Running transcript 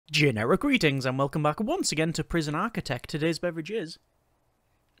Generic greetings and welcome back once again to Prison Architect. Today's beverage is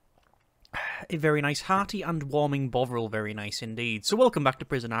a very nice, hearty and warming Bovril, very nice indeed. So welcome back to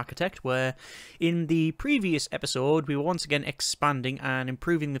Prison Architect, where in the previous episode we were once again expanding and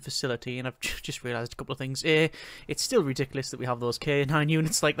improving the facility, and I've just realised a couple of things. It's still ridiculous that we have those K9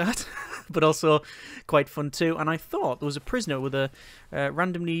 units like that, but also quite fun too, and I thought there was a prisoner with a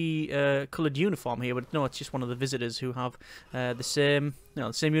randomly coloured uniform here, but no, it's just one of the visitors who have the same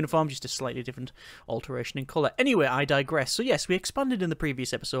uniform, just a slightly different alteration in colour. Anyway, I digress. So yes, we expanded in the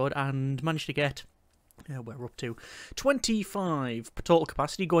previous episode and managed to get, we're up to 25 total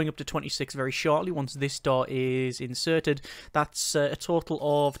capacity, going up to 26 very shortly once this door is inserted. That's a total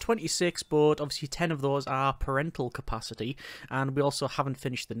of 26, but obviously 10 of those are parental capacity, and we also haven't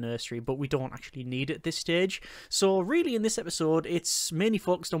finished the nursery, but we don't actually need it at this stage. So really in this episode it's mainly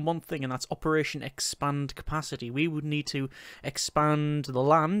focused on one thing, and that's Operation Expand Capacity. We would need to expand the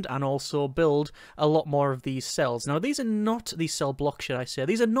land and also build a lot more of these cells. Now these cell blocks, should I say,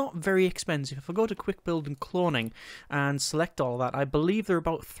 these are not very expensive. If I go to quick build and cloning and select all that, I believe they're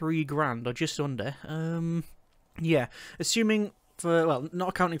about $3,000 or just under. Yeah, assuming for, well, not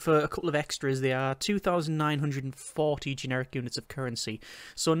accounting for a couple of extras, they are 2,940 generic units of currency.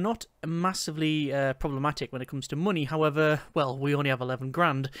 So not massively problematic when it comes to money. However, well, we only have 11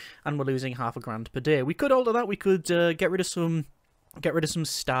 grand and we're losing half a grand per day. We could alter that. We could get rid of some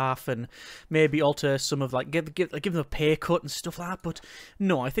staff and maybe alter some of, like, give them a pay cut and stuff like that, but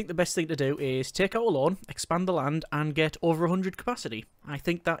no, I think the best thing to do is take out a loan, expand the land, and get over 100 capacity. I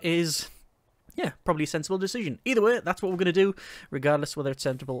think that is, yeah, probably a sensible decision. Either way, that's what we're going to do, regardless whether it's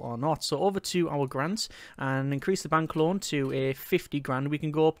sensible or not. So over to our grants and increase the bank loan to a 50 grand. We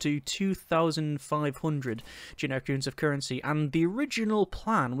can go up to 2,500 generic units of currency. And the original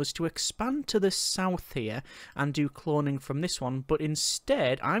plan was to expand to the south here and do cloning from this one. But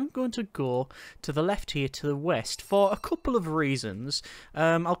instead, I'm going to go to the left here to the west for a couple of reasons.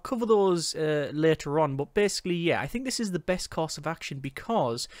 I'll cover those later on. But basically, yeah, I think this is the best course of action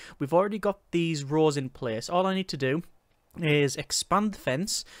because we've already got these rows in place. All I need to do is expand the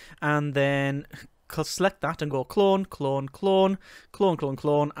fence and then select that and go clone, clone, clone, clone, clone,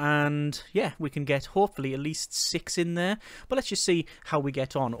 clone, and yeah, we can get hopefully at least 6 in there. But let's just see how we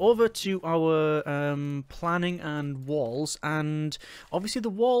get on. Over to our planning and walls, and obviously the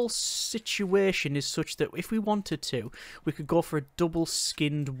wall situation is such that if we wanted to, we could go for a double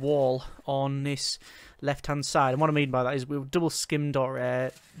skinned wall on this left hand side. And what I mean by that is we were double skinned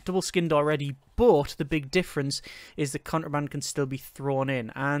already, but the big difference is the contraband can still be thrown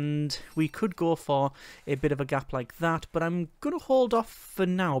in, and we could go for a bit of a gap like that, but I'm going to hold off for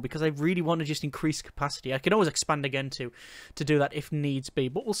now because I really want to just increase capacity. I can always expand again to do that if needs be,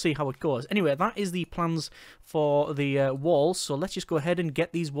 but we'll see how it goes. Anyway, that is the plans for the walls, so let's just go ahead and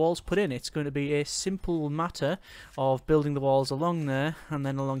get these walls put in. It's going to be a simple matter of building the walls along there and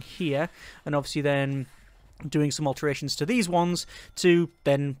then along here, and obviously then doing some alterations to these ones to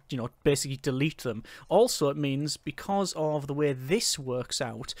then, you know, basically delete them. Also, it means because of the way this works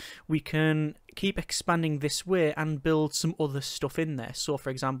out, we can keep expanding this way and build some other stuff in there. So for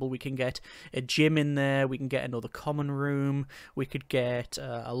example, we can get a gym in there, we can get another common room, we could get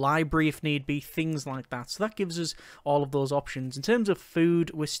a library if need be, things like that. So that gives us all of those options. In terms of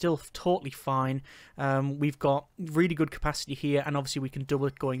food, we're still totally fine. We've got really good capacity here, and obviously we can double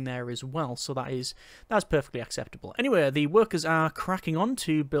it going there as well, so that's perfectly acceptable. Anyway, the workers are cracking on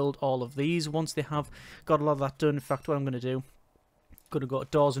to build all of these. Once they have got a lot of that done, in fact, what I'm going to do, going to go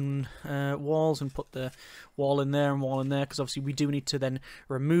to doors and walls and put the wall in there and wall in there, because obviously we do need to then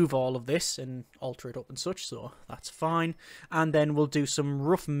remove all of this and alter it up and such, so that's fine. And then we'll do some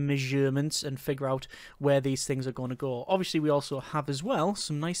rough measurements and figure out where these things are going to go. Obviously we also have as well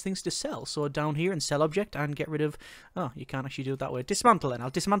some nice things to sell, so down here in sell object and get rid of, oh, you can't actually do it that way, dismantle. Then I'll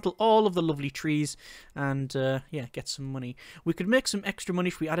dismantle all of the lovely trees and yeah, get some money. We could make some extra money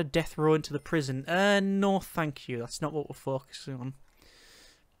if we added death row into the prison. No thank you, that's not what we're focusing on.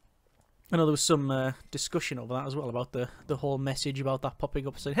 I know there was some discussion over that as well, about the whole message about that popping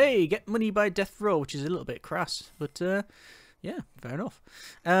up saying, hey, get money by death row, which is a little bit crass, but yeah, fair enough.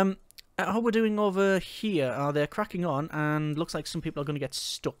 How we're doing over here, they're cracking on, and looks like some people are going to get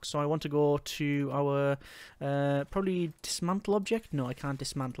stuck, so I want to go to our probably dismantle object. No, I can't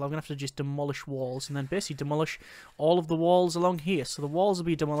dismantle. I'm going to have to just demolish walls, and then basically demolish all of the walls along here. So the walls will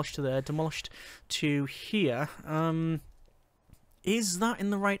be demolished to there, demolished to here. Is that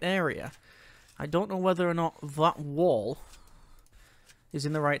in the right area? I don't know whether or not that wall is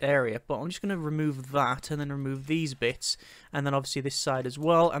in the right area, but I'm just going to remove that and then remove these bits, and then obviously this side as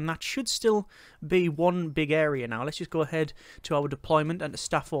well, and that should still be one big area now. Let's just go ahead to our deployment and to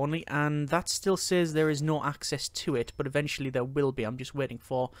staff only, and that still says there is no access to it, but eventually there will be. I'm just waiting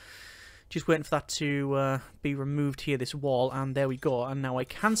for that to be removed here, this wall, and there we go. And now I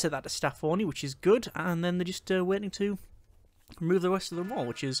can set that to staff only, which is good, and then they're just waiting to remove the rest of the wall,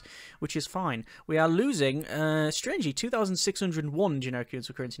 which is fine. We are losing, strangely, 2,601 generic units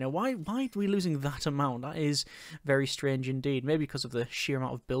of currency. Now, why are we losing that amount? That is very strange indeed. Maybe because of the sheer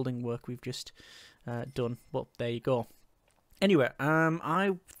amount of building work we've just done, but there you go. Anyway,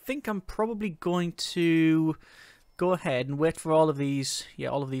 I think I'm probably going to go ahead and wait for all of these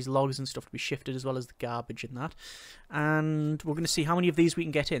logs and stuff to be shifted, as well as the garbage and that, and we're going to see how many of these we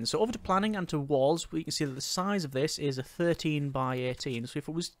can get in. So over to planning and to walls, we can see that the size of this is a 13 by 18. So if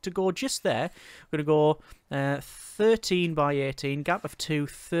it was to go just there, we're going to go 13 by 18, gap of 2,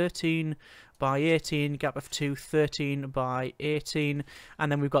 13 by 18, gap of 2, 13 by 18,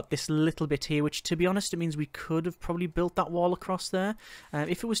 and then we've got this little bit here, which, to be honest, it means we could have probably built that wall across there.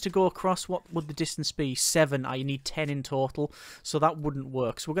 If it was to go across, what would the distance be? 7. I need 10 in total, so that wouldn't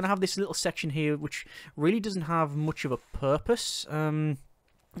work. So we're going to have this little section here, which really doesn't have much of a purpose.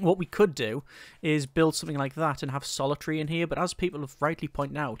 What we could do is build something like that and have solitary in here, but as people have rightly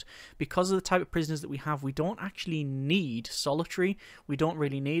pointed out, because of the type of prisoners that we have, we don't actually need solitary. We don't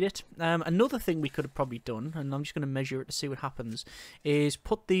really need it. Another thing we could have probably done, and I'm just going to measure it to see what happens, is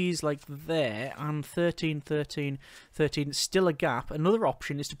put these like there, and 13, 13, 13, still a gap. Another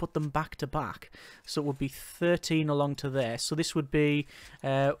option is to put them back to back, so it would be 13 along to there. So this would be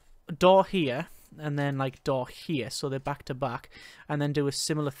door here, and then like door here, so they're back to back, and then do a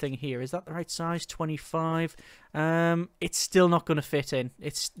similar thing here. Is that the right size? 25. It's still not going to fit in.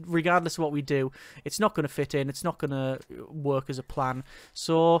 It's, regardless of what we do, it's not going to fit in. It's not going to work as a plan.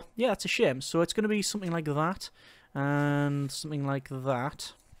 So yeah, it's a shame. So it's going to be something like that, and something like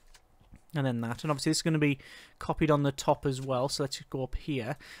that, and then that, and obviously this is going to be copied on the top as well, so let's go up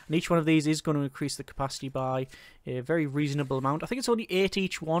here, and each one of these is going to increase the capacity by a very reasonable amount. I think it's only 8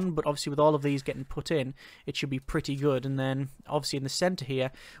 each one, but obviously with all of these getting put in, it should be pretty good. And then obviously in the center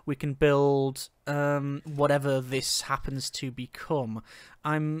here we can build whatever this happens to become.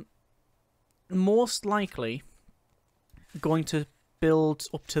 I'm most likely going to build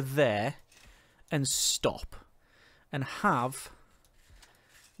up to there and stop, and have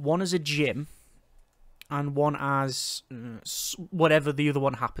one as a gym and one as whatever the other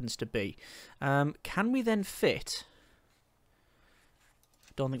one happens to be. Can we then fit?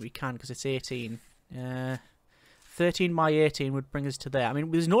 Don't think we can, because it's 18. 13 by 18 would bring us to there. I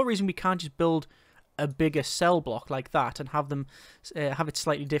mean, there's no reason we can't just build a bigger cell block like that and have them have it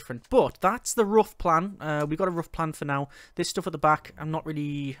slightly different. But that's the rough plan. We've got a rough plan for now. This stuff at the back I'm not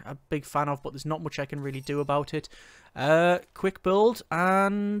really a big fan of, but there's not much I can really do about it. Quick build,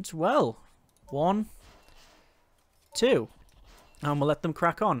 and well, 1, 2, and we'll let them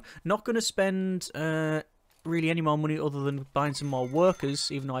crack on. Not going to spend really any more money other than buying some more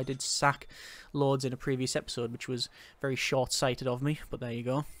workers, even though I did sack loads in a previous episode, which was very short-sighted of me, but there you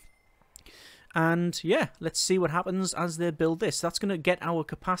go. And yeah, let's see what happens as they build this. That's going to get our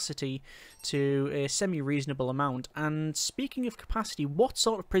capacity to a semi-reasonable amount. And speaking of capacity, what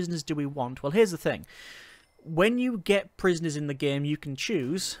sort of prisoners do we want? Well, here's the thing. When you get prisoners in the game, you can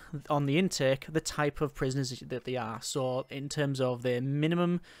choose on the intake the type of prisoners that they are. So in terms of their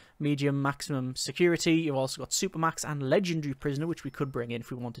minimum, medium, maximum security, you've also got supermax and legendary prisoner, which we could bring in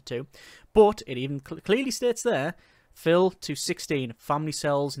if we wanted to. But it even clearly states there, fill to 16, family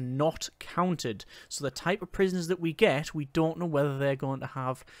cells not counted. So the type of prisoners that we get, we don't know whether they're going to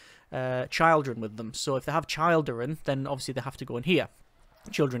have children with them. So if they have children, then obviously they have to go in here.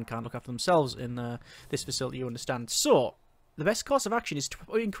 Children can't look after themselves in this facility, you understand. So the best course of action is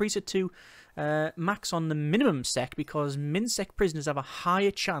to increase it to max on the minimum sec, because min sec prisoners have a higher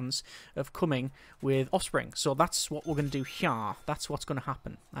chance of coming with offspring. So that's what we're going to do here. That's what's going to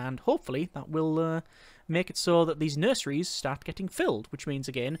happen. And hopefully that will make it so that these nurseries start getting filled, which means,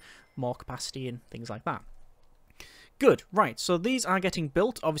 again, more capacity and things like that. Good, right, so these are getting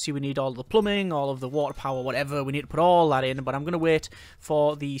built. Obviously, we need all of the plumbing, all of the water power, whatever. We need to put all that in, but I'm going to wait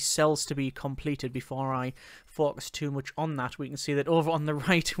for the cells to be completed before I focus too much on that. We can see that over on the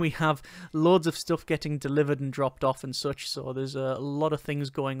right, we have loads of stuff getting delivered and dropped off and such, so there's a lot of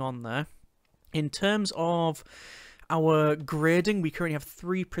things going on there. In terms of our grading, we currently have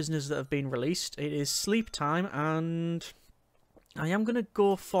 3 prisoners that have been released. It is sleep time, and I am going to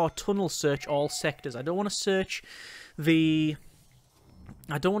go for tunnel search all sectors. I don't want to search the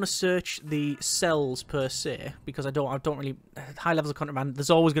I don't want to search the cells per se because I don't really high levels of contraband. There's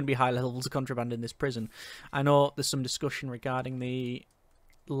always going to be high levels of contraband in this prison. I know there's some discussion regarding the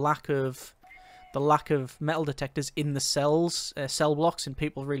lack of metal detectors in the cells, cell blocks, and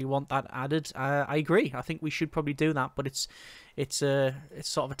people really want that added. I agree. I think we should probably do that, but it's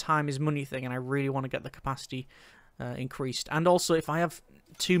sort of a time is money thing, and I really want to get the capacity increased. And also, if I have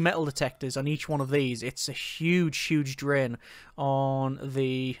 2 metal detectors on each one of these, it's a huge drain on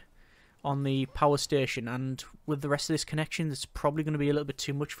the power station, and with the rest of this connection, it's probably going to be a little bit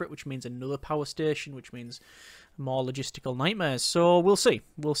too much for it, which means another power station, which means more logistical nightmares. So we'll see.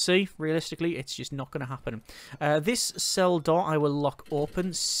 Realistically, it's just not going to happen. This cell door I will lock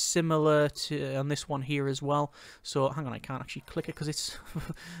open, similar to on this one here as well. So hang on, I can't actually click it because it's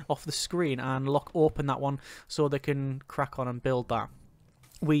off the screen, and lock open that one so they can crack on and build that.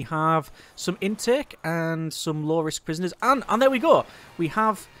 We have some intake and some low-risk prisoners, and there we go. We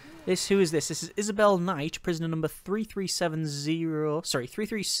have this. Who is this? This is Isabel Knight, prisoner number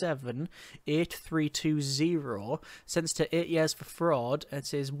 3378320, sentenced to 8 years for fraud. It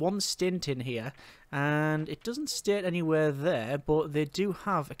says 1 stint in here, and it doesn't state anywhere there, but they do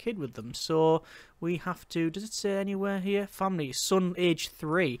have a kid with them, so we have to. Does it say anywhere here? Family, son, age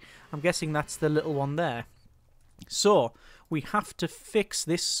 3. I'm guessing that's the little one there. So we have to fix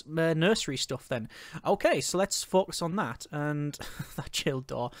this nursery stuff then. Okay, so let's focus on that. And that jail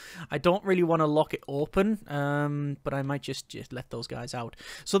door, I don't really want to lock it open, but I might just let those guys out.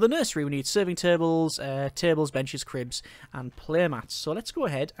 So the nursery, we need serving tables, benches, cribs, and playmats. So let's go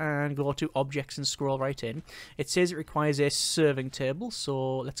ahead and go to objects and scroll right in. It says it requires a serving table,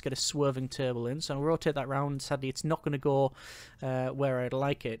 so let's get a swerving table in. So I'll rotate that round. Sadly, it's not going to go where I'd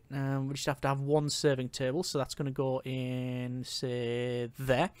like it. We just have to have 1 serving table, so that's going to go in, say,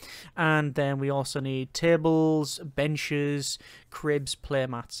 there. And then we also need tables, benches, cribs,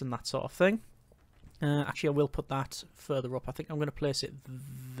 playmats, and that sort of thing. Actually, I will put that further up. I think I'm going to place it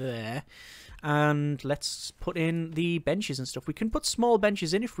there. And let's put in the benches and stuff. We can put small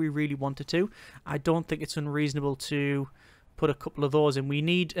benches in if we really wanted to. I don't think it's unreasonable to put a couple of those in. We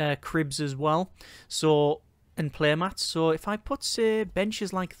need cribs as well, so, and playmats. So if I put, say,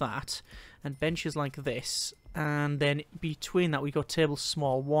 benches like that and benches like this, and then between that we got tables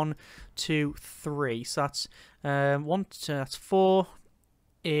small, 1, 2, 3. So that's that's 4,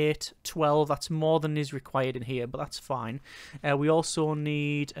 8, 12. That's more than is required in here, but that's fine. We also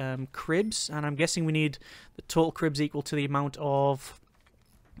need cribs, and I'm guessing we need the total cribs equal to the amount of.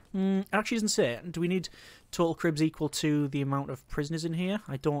 Actually, doesn't say. Do we need total cribs equal to the amount of prisoners in here?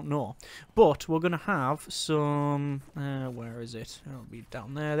 I don't know, but we're gonna have some. Where is it? It'll be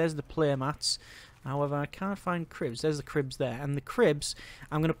down there. There's the playmats. However, I can't find cribs. There's the cribs there. And the cribs,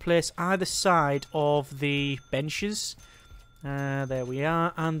 I'm going to place either side of the benches. There we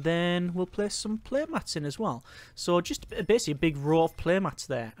are. And then we'll place some playmats in as well. So just basically a big row of playmats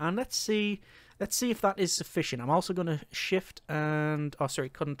there. And let's see if that is sufficient. I'm also going to shift and,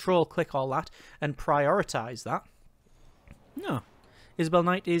 control click all that and prioritize that. No. Isabel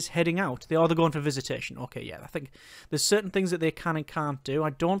Knight is heading out. They're going for visitation. Okay, yeah, I think there's certain things that they can and can't do.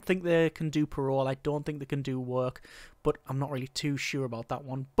 I don't think they can do parole. I don't think they can do work, but I'm not really too sure about that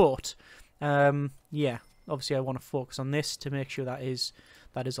one. But, yeah, obviously I want to focus on this to make sure that is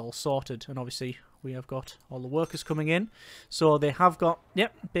all sorted. And obviously we have got all the workers coming in. So they have got,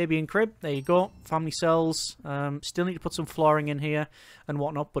 yep, baby and crib. There you go. Family cells. Still need to put some flooring in here and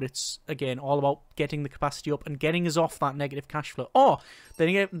whatnot. But it's, again, all about getting the capacity up and getting us off that negative cash flow. Oh,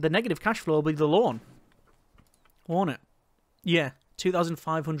 the negative cash flow will be the loan. Won't it? Yeah,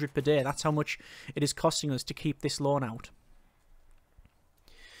 2,500 per day. That's how much it is costing us to keep this loan out.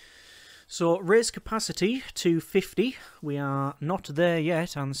 So raise capacity to 50. We are not there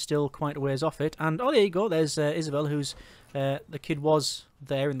yet and still quite a ways off it. And oh, there you go. There's Isabel, who's the kid was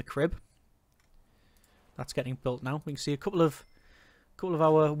there in the crib. That's getting built now. We can see a couple of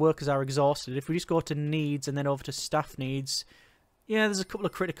our workers are exhausted. If we just go to needs and then over to staff needs, yeah, there's a couple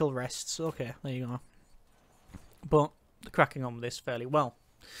of critical rests. Okay, there you go. But they're cracking on with this fairly well.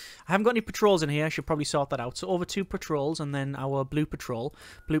 I haven't got any patrols in here. I should probably sort that out. So over 2 patrols and then our blue patrol.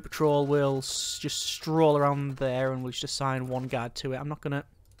 Blue patrol will just stroll around there and we'll just assign 1 guard to it. I'm not going to...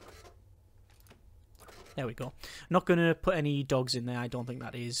 There we go. Not going to put any dogs in there. I don't think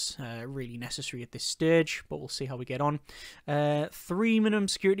that is really necessary at this stage, but we'll see how we get on. 3 minimum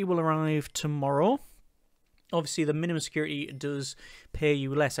security will arrive tomorrow. Obviously, the minimum security does pay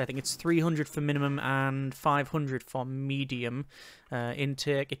you less. I think it's 300 for minimum and 500 for medium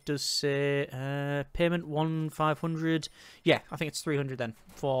intake. It does say payment 1,500. Yeah, I think it's 300 then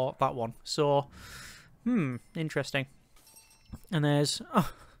for that one. So, interesting. And there's I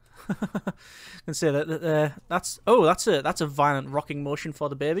can say that that's a violent rocking motion for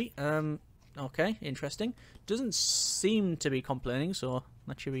the baby. Okay, interesting. Doesn't seem to be complaining, so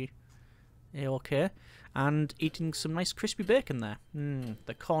that should be okay. And eating some nice crispy bacon there.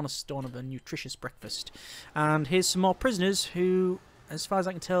 The cornerstone of a nutritious breakfast. And here's some more prisoners who, as far as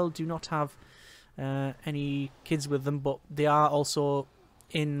I can tell, do not have any kids with them, but they are also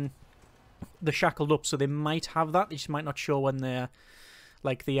in the shackled up, so they might have that. They just might not show when they're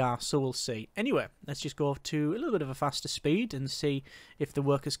like they are, so we'll see. Anyway, let's just go to a little bit of a faster speed and see if the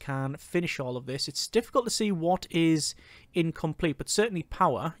workers can finish all of this. It's difficult to see what is incomplete, but certainly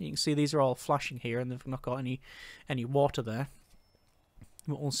power. You can see these are all flashing here, and they've not got any water there.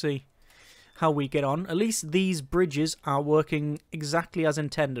 But we'll see how we get on. At least these bridges are working exactly as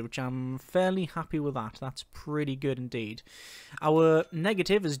intended, which I'm fairly happy with that. That's pretty good indeed. Our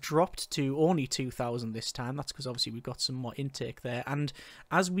negative has dropped to only 2,000 this time. That's because obviously we've got some more intake there. And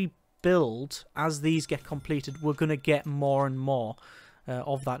as we build, as these get completed, we're going to get more and more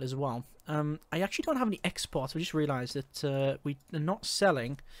of that as well. I actually don't have any exports. I just realised that we are not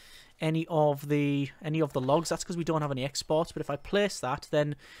selling any of the logs. That's because we don't have any exports. But if I place that,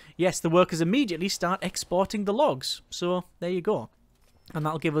 then yes, the workers immediately start exporting the logs. So there you go, and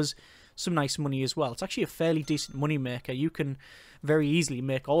that'll give us some nice money as well. It's actually a fairly decent money maker. You can very easily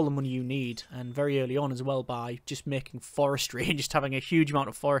make all the money you need, and very early on as well, by just making forestry and just having a huge amount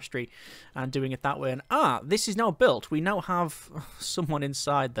of forestry and doing it that way. And this is now built. We now have someone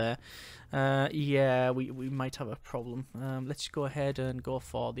inside there. Yeah, we might have a problem. Let's go ahead and go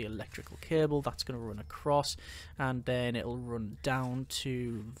for the electrical cable. That's going to run across, and then it'll run down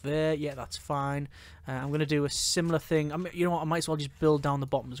to there. Yeah, that's fine. I'm going to do a similar thing. You know what, I might as well just build down the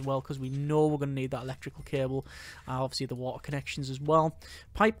bottom as well, because we know we're going to need that electrical cable. Obviously the water connections as well.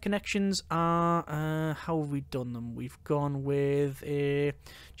 Pipe connections are, how have we done them? We've gone with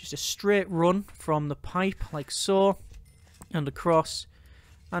just a straight run from the pipe, like so, and across,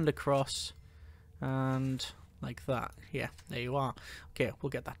 and across, and like that. Yeah, there you are. Okay, we'll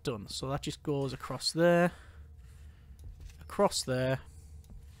get that done. So that just goes across there,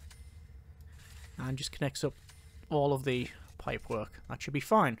 and just connects up all of the pipe work. That should be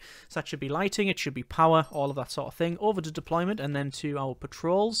fine. So that should be lighting, it should be power, all of that sort of thing. Over to deployment, and then to our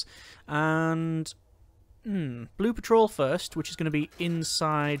patrols. And blue patrol first, which is going to be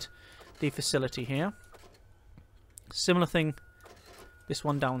inside the facility here. Similar thing, this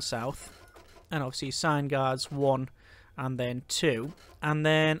one down south, and obviously sign guards 1 and then 2, and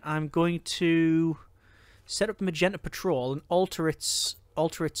then I'm going to set up magenta patrol and alter its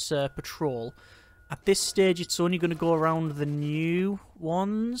patrol. At this stage it's only going to go around the new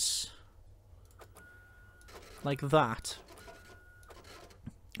ones like that,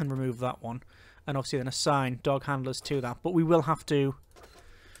 and remove that one, and obviously then assign dog handlers to that, but we will have to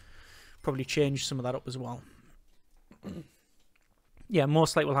probably change some of that up as well. Yeah,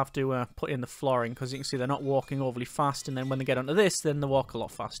 most likely we'll have to put in the flooring, because you can see they're not walking overly fast, and then when they get onto this, then they walk a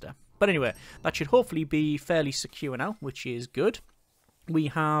lot faster. But anyway, that should hopefully be fairly secure now, which is good. We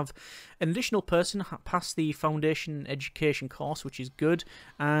have an additional person pass the foundation education course, which is good,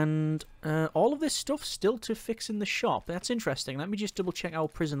 and all of this stuff still to fix in the shop. That's interesting. Let me just double check our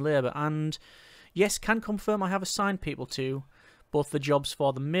prison labour, and yes, can confirm I have assigned people to both the jobs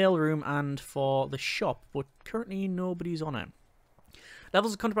for the mailroom and for the shop, but currently nobody's on it.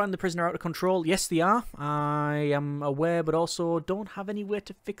 Levels of contraband in the prison are out of control. Yes, they are. I am aware, but also don't have any way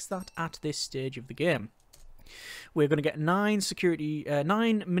to fix that at this stage of the game. We're going to get 9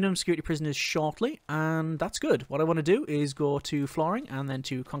 minimum security prisoners shortly, and that's good. What I want to do is go to flooring and then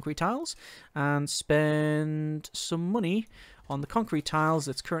to concrete tiles and spend some money on the concrete tiles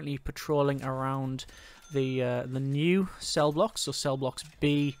that's currently patrolling around the new cell blocks. So cell blocks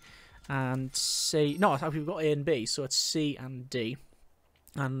B and C. No, we've got A and B, so it's C and D.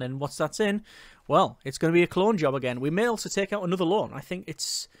 And then what's that's in? Well, it's going to be a clone job again. We may also take out another loan. I think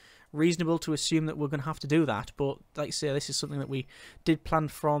it's reasonable to assume that we're going to have to do that. But like I say, this is something that we did plan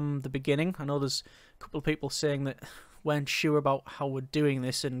from the beginning. I know there's a couple of people saying that weren't sure about how we're doing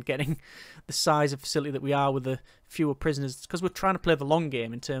this and getting the size of facility that we are with the fewer prisoners. It's because we're trying to play the long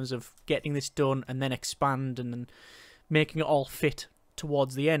game in terms of getting this done and then expand and then making it all fit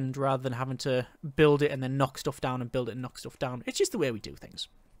towards the end, rather than having to build it and then knock stuff down and build it and knock stuff down. It's just the way we do things.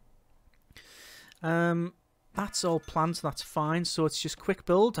 That's all planned, so that's fine. So it's just quick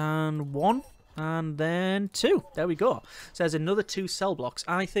build, and 1 and then 2. There we go. So there's another 2 cell blocks.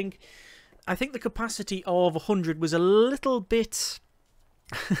 I think the capacity of 100 was a little bit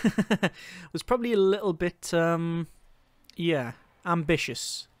was probably a little bit yeah,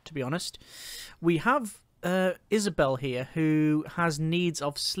 ambitious, to be honest. We have Isabel here, who has needs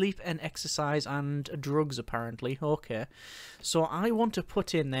of sleep and exercise and drugs, apparently. Okay. So I want to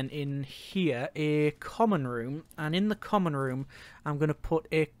put in, then, in here, a common room. And in the common room, I'm going to put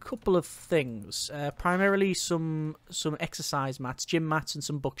a couple of things. Primarily some exercise mats, gym mats, and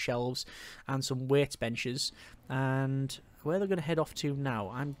some bookshelves, and some weights benches. And where they're going to head off to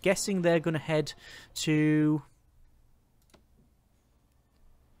now? I'm guessing they're going to head to...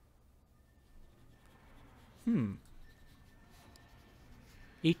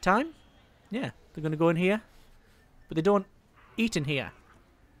 Eat time? Yeah, they're going to go in here. But they don't eat in here.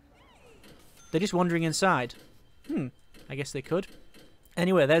 They're just wandering inside. I guess they could.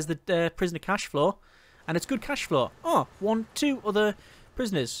 Anyway, there's the prisoner cash flow. And it's good cash flow. Oh, 2 other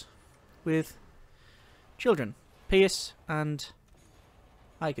prisoners with children. Pierce and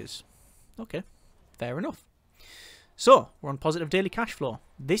Hikers. Okay, fair enough. So, we're on positive daily cash flow.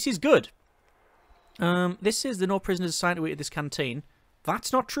 This is good. This says there are no prisoners assigned to eat at this canteen.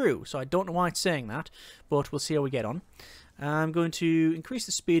 That's not true, so I don't know why it's saying that, but we'll see how we get on. I'm going to increase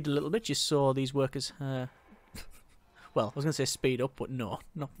the speed a little bit, just so these workers... well, I was going to say speed up, but no,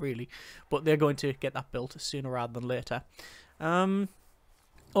 not really. But they're going to get that built sooner rather than later.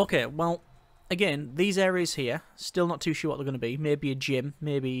 Okay, well, again, these areas here, still not too sure what they're going to be. Maybe a gym,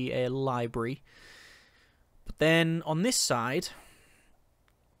 maybe a library. But then, on this side...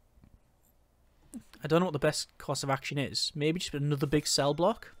 I don't know what the best course of action is. Maybe just another big cell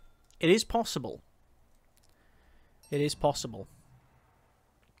block? It is possible. It is possible.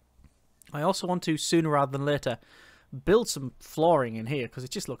 I also want to, sooner rather than later, build some flooring in here, because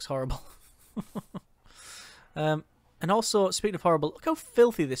it just looks horrible. And also, speaking of horrible, look how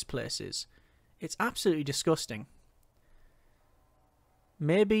filthy this place is. It's absolutely disgusting.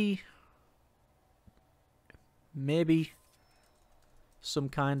 Maybe some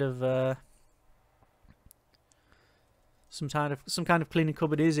kind of... Some kind of cleaning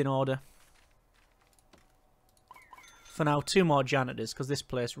cupboard is in order. For now, 2 more janitors, because this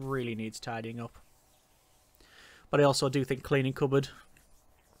place really needs tidying up. But I also do think cleaning cupboard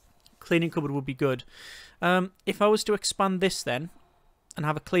would be good. If I was to expand this then, and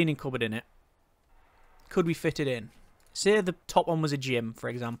have a cleaning cupboard in it, could we fit it in? Say the top one was a gym, for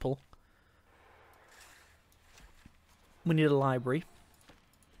example. We need a library.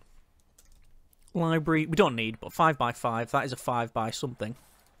 Library, we don't need, but 5 by 5, that is a 5 by something.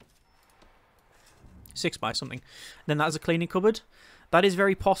 6 by something. Then that is a cleaning cupboard. That is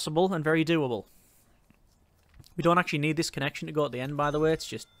very possible and very doable. We don't actually need this connection to go at the end, by the way. It's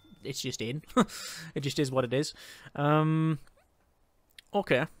just in. It just is what it is. Okay.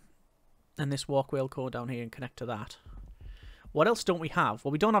 And this walkway will go down here and connect to that. What else don't we have?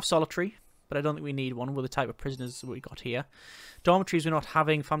 Well, we don't have solitary, but I don't think we need one with the type of prisoners we got here. Dormitories we're not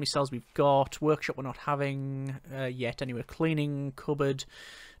having. Family cells we've got. Workshop we're not having yet. Anyway, cleaning cupboard.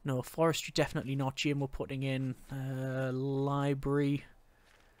 No, forestry definitely not. Gym we're putting in. Library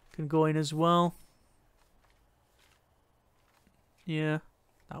can go in as well. Yeah,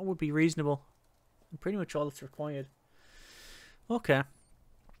 that would be reasonable. Pretty much all that's required. Okay.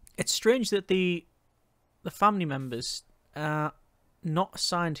 It's strange that the family members are not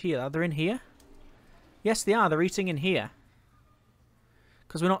assigned here. Are they in here? Yes, they are. They're eating in here.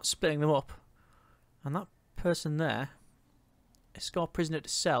 Because we're not splitting them up. And that person there, escort prisoner to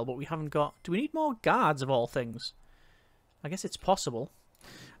cell, but we haven't got... Do we need more guards, of all things? I guess it's possible.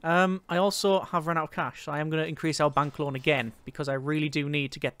 I also have run out of cash, so I am going to increase our bank loan again, because I really do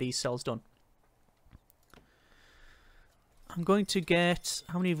need to get these cells done. I'm going to get...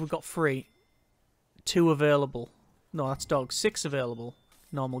 How many have we got free? 2 available. No, that's dogs. 6 available.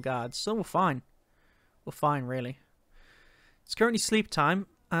 Normal guards. So we're fine. We're fine, really. It's currently sleep time,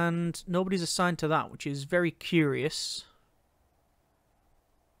 and nobody's assigned to that, which is very curious.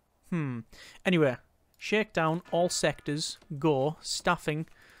 Anyway, shake down all sectors. Go. Staffing.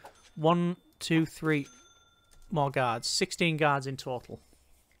 1, 2, 3 more guards. 16 guards in total.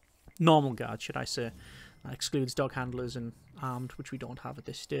 Normal guards, should I say. That excludes dog handlers and armed, which we don't have at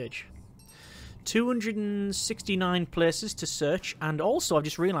this stage. 269 places to search, and also I've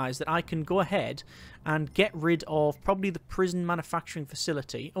just realised that I can go ahead and get rid of probably the prison manufacturing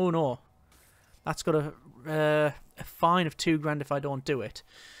facility. Oh no, that's got a fine of $2,000 if I don't do it.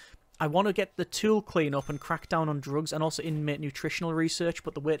 I want to get the tool clean up and crack down on drugs and also inmate nutritional research,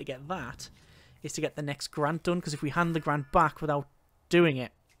 but the way to get that is to get the next grant done, because if we hand the grant back without doing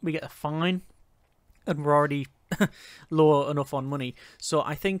it, we get a fine, and we're already low enough on money. So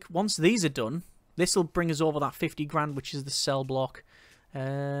I think once these are done, this will bring us over that $50,000, which is the cell block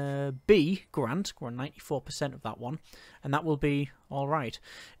B, grant. We're on 94% of that one, and that will be alright.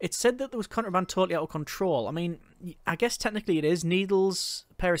 It said that there was contraband totally out of control. I mean, I guess technically it is. Needles,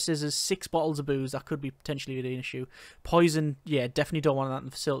 pair of scissors, 6 bottles of booze, that could be potentially an issue. Poison, yeah, definitely don't want that in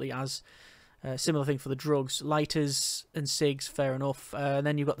the facility. As similar thing for the drugs. Lighters and cigs, fair enough. And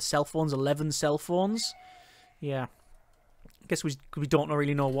then you've got the cell phones, 11 cell phones. Yeah. I guess we don't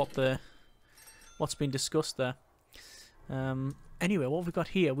really know what's been discussed there. Anyway, what have we got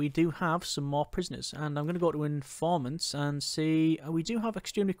here? We do have some more prisoners, and I'm going to go to informants and see. We do have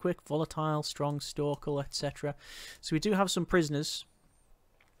extremely quick, volatile, strong, stoical, etc. So we do have some prisoners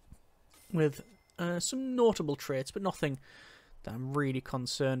with some notable traits, but nothing that I'm really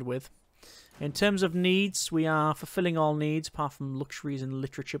concerned with. In terms of needs, we are fulfilling all needs apart from luxuries and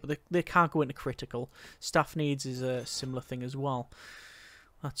literature, but they can't go into critical. Staff needs is a similar thing as well.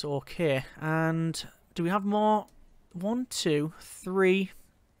 That's okay. And do we have more? 1, 2, 3,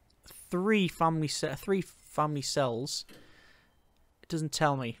 3 family cells. It doesn't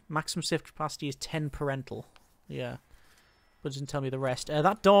tell me. Maximum safe capacity is 10 parental. Yeah, but it doesn't tell me the rest.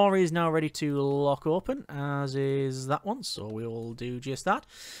 That door is now ready to lock open, as is that one. So we will do just that.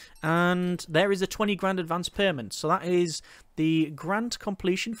 And there is a 20 grand advance payment. So that is the grant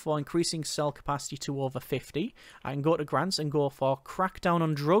completion for increasing cell capacity to over 50. I can go to grants and go for crackdown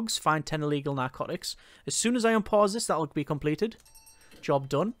on drugs, find 10 illegal narcotics. As soon as I unpause this, that will be completed. Job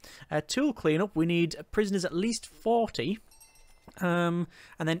done. Tool cleanup, we need prisoners at least 40. And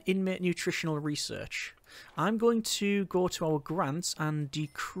then inmate nutritional research. I'm going to go to our grants and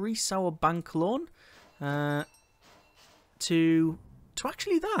decrease our bank loan to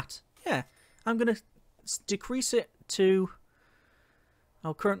actually that. Yeah, I'm going to decrease it to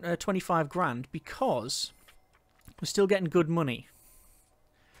our current 25 grand because we're still getting good money.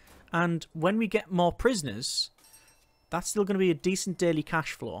 And when we get more prisoners, that's still going to be a decent daily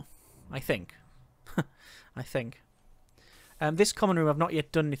cash flow, I think. I think. This common room I've not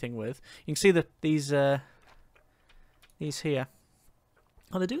yet done anything with. You can see that these here.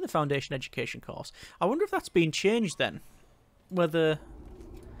 Oh, they're doing the foundation education course. I wonder if that's been changed then. Whether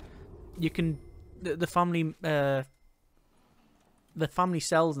you can the family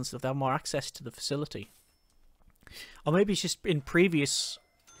cells and stuff, they have more access to the facility. Or maybe it's just in previous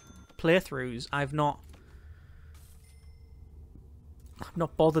playthroughs I've not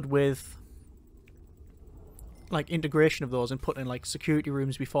bothered with like integration of those and putting like security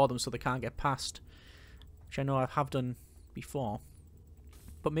rooms before them so they can't get past, which I know I have done before,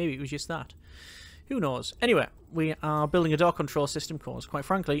 but maybe it was just that. Who knows? Anyway, we are building a door control system because, quite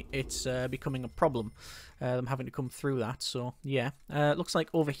frankly, it's becoming a problem. I'm having to come through that, so yeah. Looks like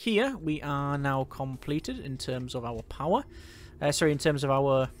over here we are now completed in terms of our power. Sorry, in terms of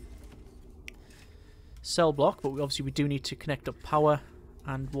our cell block, but obviously we do need to connect up power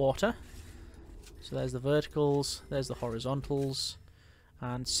and water. So there's the verticals, there's the horizontals,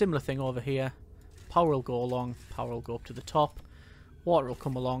 and similar thing over here. Power will go along, power will go up to the top, water will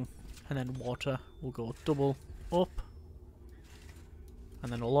come along, and then water will go double up,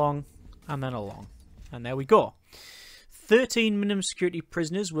 and then along, and then along. And there we go. 13 minimum security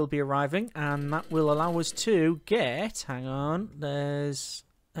prisoners will be arriving, and that will allow us to get, hang on, there's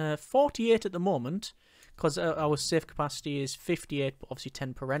 48 at the moment, because our safe capacity is 58, but obviously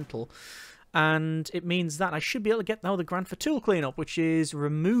 10 parental. And it means that I should be able to get now the grant for tool cleanup, which is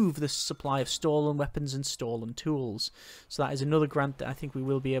remove the supply of stolen weapons and stolen tools. So that is another grant that I think we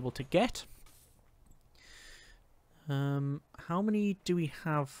will be able to get. How many do we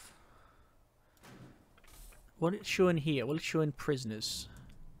have? What it's showing here? Well, it's showing prisoners.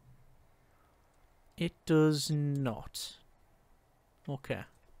 It does not. Okay.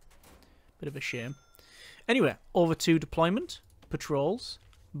 Bit of a shame. Anyway, over to deployment. Patrols.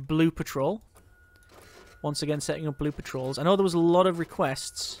 Blue patrol. Once again, setting up blue patrols. I know there was a lot of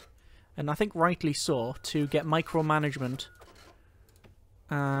requests, and I think rightly so, to get micromanagement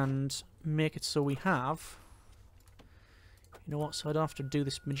and make it so we have... You know what? So I don't have to do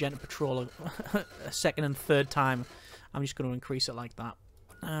this magenta patrol a second and third time. I'm just going to increase it like that.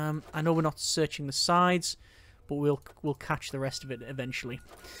 I know we're not searching the sides, but we'll catch the rest of it eventually.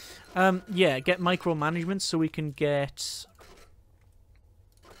 Yeah, get micromanagement so we can get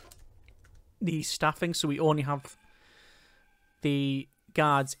the staffing, so we only have the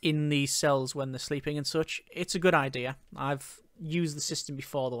guards in these cells when they're sleeping and such. It's a good idea. I've used the system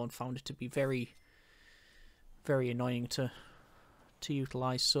before though and found it to be very, very annoying to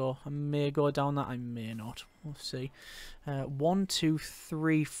utilise, so I may go down that, I may not. We'll see. 1, 2,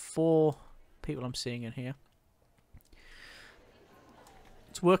 3, 4 people I'm seeing in here.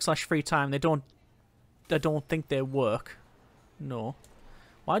 It's work/free time. I don't think they work. No.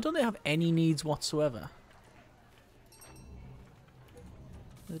 Why don't they have any needs whatsoever?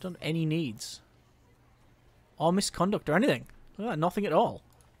 They don't have any needs. Or misconduct or anything. Look at that, nothing at all.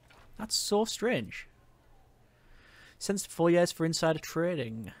 That's so strange. Sentenced to 4 years for insider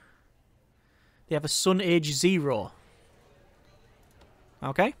trading. They have a son age 0.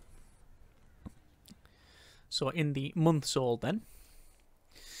 Okay. So in the months old then.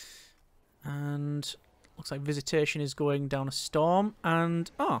 And looks like visitation is going down a storm.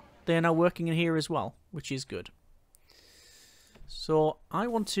 And, they're now working in here as well, which is good. So I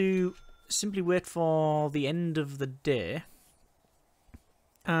want to simply wait for the end of the day.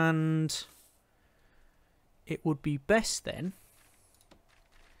 And it would be best then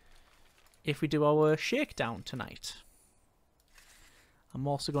if we do our shakedown tonight. I'm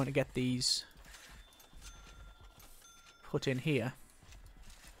also going to get these put in here.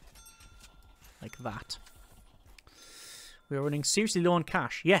 Like that. We're running seriously low on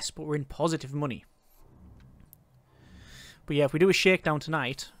cash. Yes, but we're in positive money. But yeah, if we do a shakedown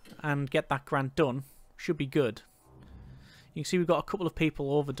tonight and get that grant done, should be good. You can see we've got a couple of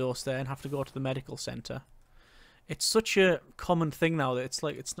people overdose there and have to go to the medical centre. It's such a common thing now that it's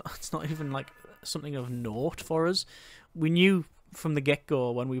like it's not even like something of note for us. We knew from the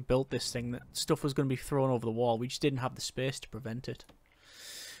get-go when we built this thing that stuff was going to be thrown over the wall. We just didn't have the space to prevent it.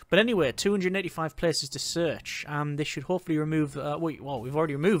 But anyway, 285 places to search. This should hopefully remove... well, we've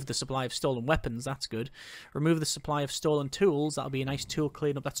already removed the supply of stolen weapons. That's good. Remove the supply of stolen tools. That'll be a nice tool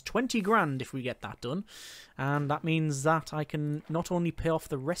cleanup. That's 20 grand if we get that done. And that means that I can not only pay off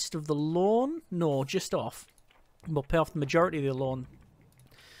the rest of the loan... No, just off. But pay off the majority of the loan.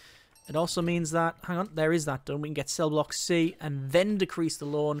 It also means that... Hang on, there is that done. We can get cell block C and then decrease the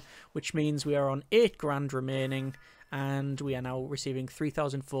loan, which means we are on 8 grand remaining... And we are now receiving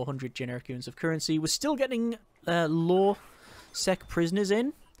 3,400 generic units of currency. We're still getting low sec prisoners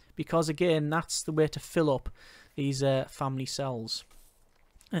in. Because, again, that's the way to fill up these family cells.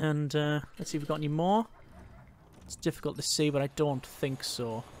 And let's see if we've got any more. It's difficult to see, but I don't think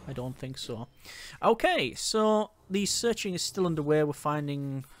so. I don't think so. Okay, so the searching is still underway. We're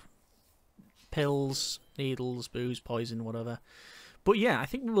finding pills, needles, booze, poison, whatever. But yeah, I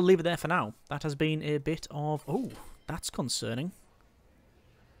think we will leave it there for now. That has been a bit of... Oh, that's concerning.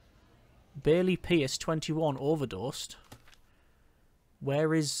 Bailey Pierce, 21, overdosed.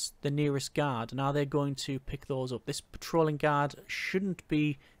 Where is the nearest guard? And are they going to pick those up? This patrolling guard shouldn't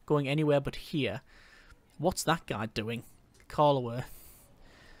be going anywhere but here. What's that guard doing? Call away.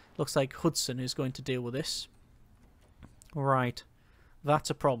 Looks like Hudson is going to deal with this. Right. That's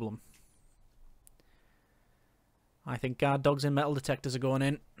a problem. I think guard dogs and metal detectors are going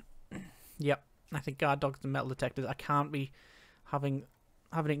in. Yep, I think guard dogs and metal detectors. I can't be having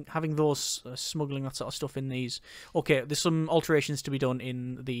those smuggling that sort of stuff in these. Okay, there's some alterations to be done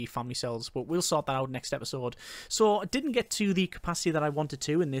in the family cells, but we'll sort that out next episode. So I didn't get to the capacity that I wanted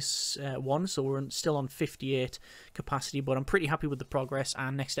to in this one, so we're still on 58 capacity, but I'm pretty happy with the progress.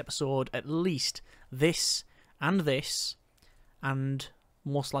 And next episode, at least this and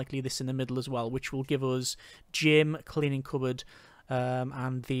most likely this in the middle as well, which will give us gym, cleaning cupboard,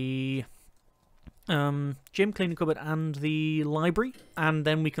 and the gym, cleaning cupboard, and the library. And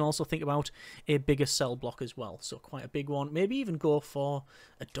then we can also think about a bigger cell block as well. So quite a big one. Maybe even go for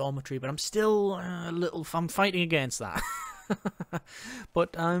a dormitory, but I'm still I'm fighting against that.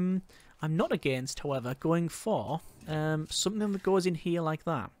 But I'm not against, however, going for something that goes in here like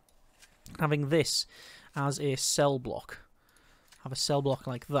that. Having this as a cell block. Have a cell block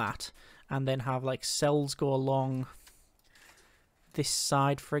like that, and then have like cells go along this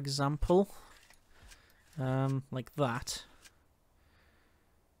side, for example, like that.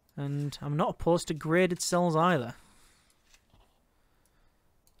 And I'm not opposed to graded cells either.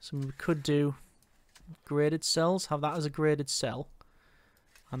 So we could do graded cells, have that as a graded cell,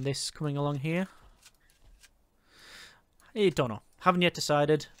 and this coming along here. I don't know. Haven't yet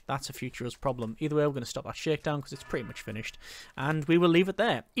decided. That's a future us problem. Either way, we're going to stop that shakedown because it's pretty much finished. And we will leave it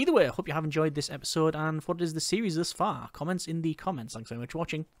there. Either way, I hope you have enjoyed this episode and what is the series thus far. Comments in the comments. Thanks very much for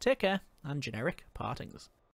watching. Take care and generic partings.